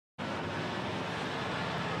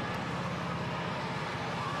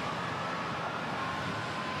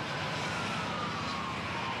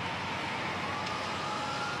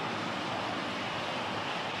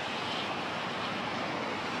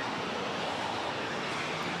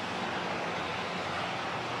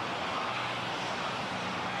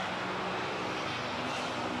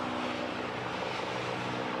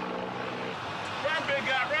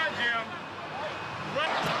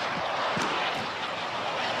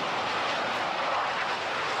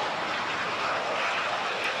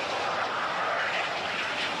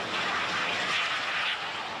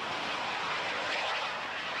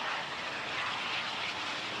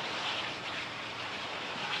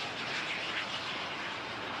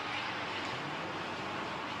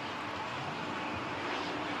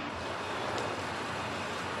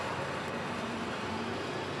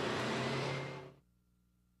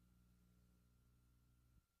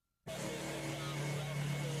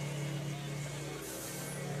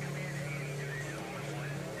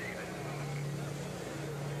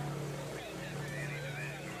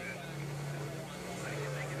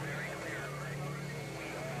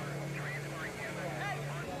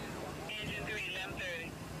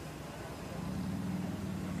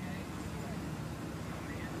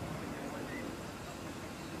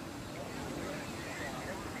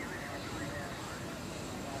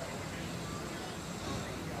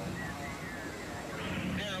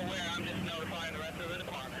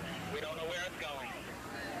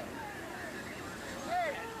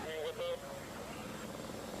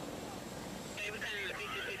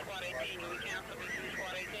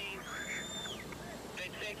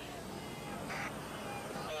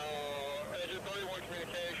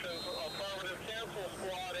communications. Affirmative, cancel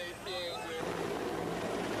squad AC with...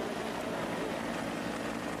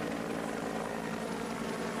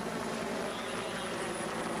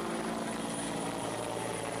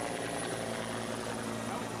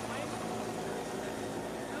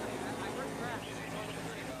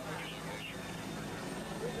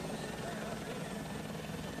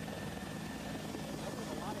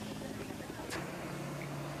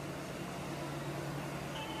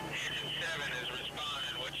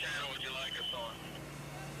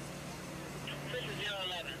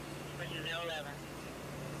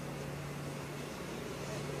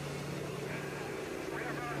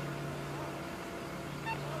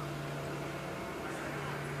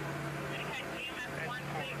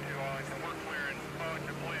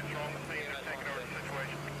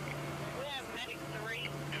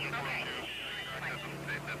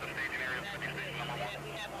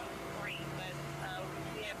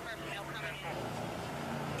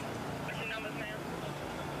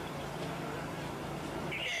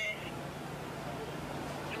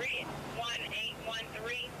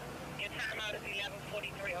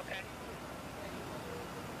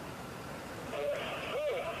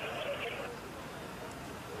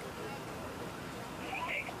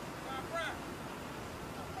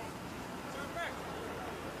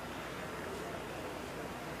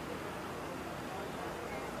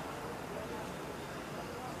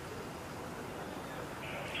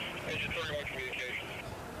 Engine 31 communications.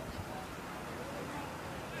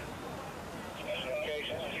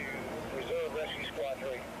 Specifications to Reserve Rescue Squad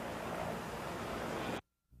 3.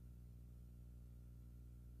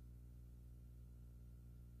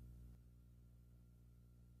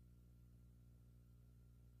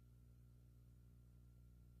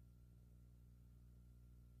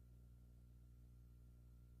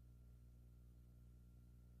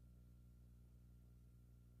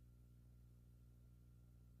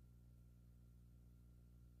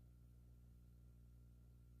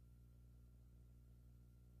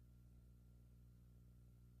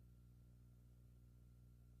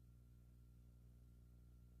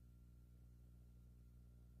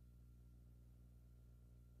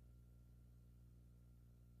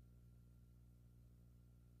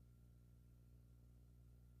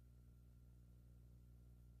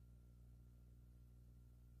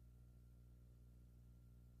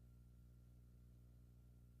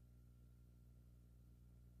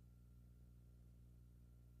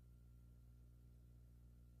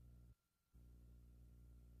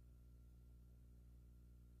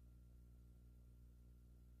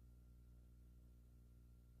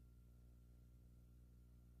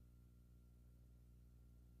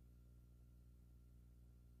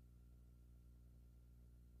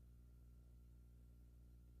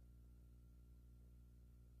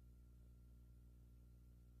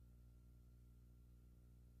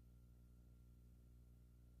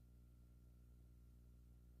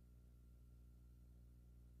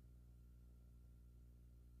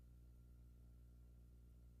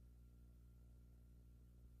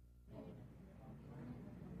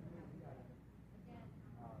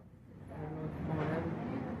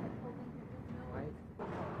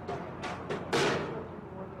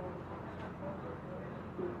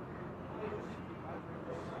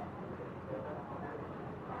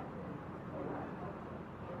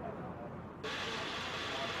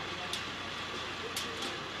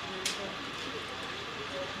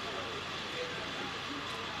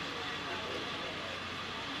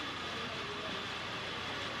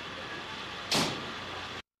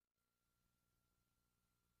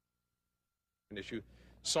 An issue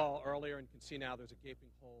saw earlier and can see now there's a gaping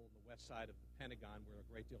hole in the west side of the Pentagon where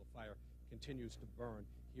a great deal of fire continues to burn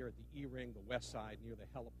here at the E-ring, the west side, near the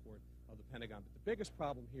heliport of the Pentagon. But the biggest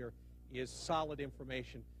problem here is solid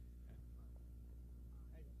information.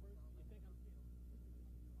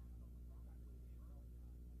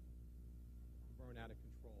 Burn out of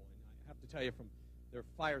control. And I have to tell you, there are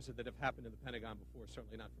fires that have happened in the Pentagon before,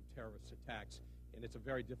 certainly not from terrorist attacks, and it's a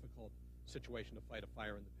very difficult situation to fight a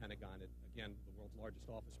fire in the Pentagon. Again, the world's largest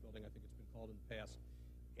office building, I think it's been called in the past.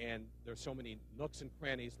 And there's so many nooks and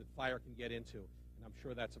crannies that fire can get into, and I'm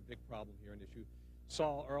sure that's a big problem here. And as you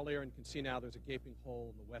saw earlier and can see now, there's a gaping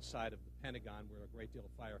hole in the west side of the Pentagon where a great deal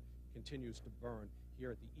of fire continues to burn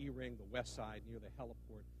here at the E-ring, the west side, near the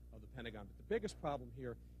heliport of the Pentagon. But the biggest problem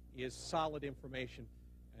here is solid information.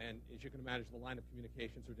 And as you can imagine, the line of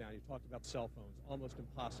communications are down. You talked about cell phones, almost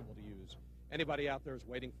impossible to use. Anybody out there is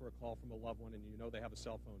waiting for a call from a loved one and you know they have a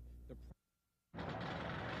cell phone.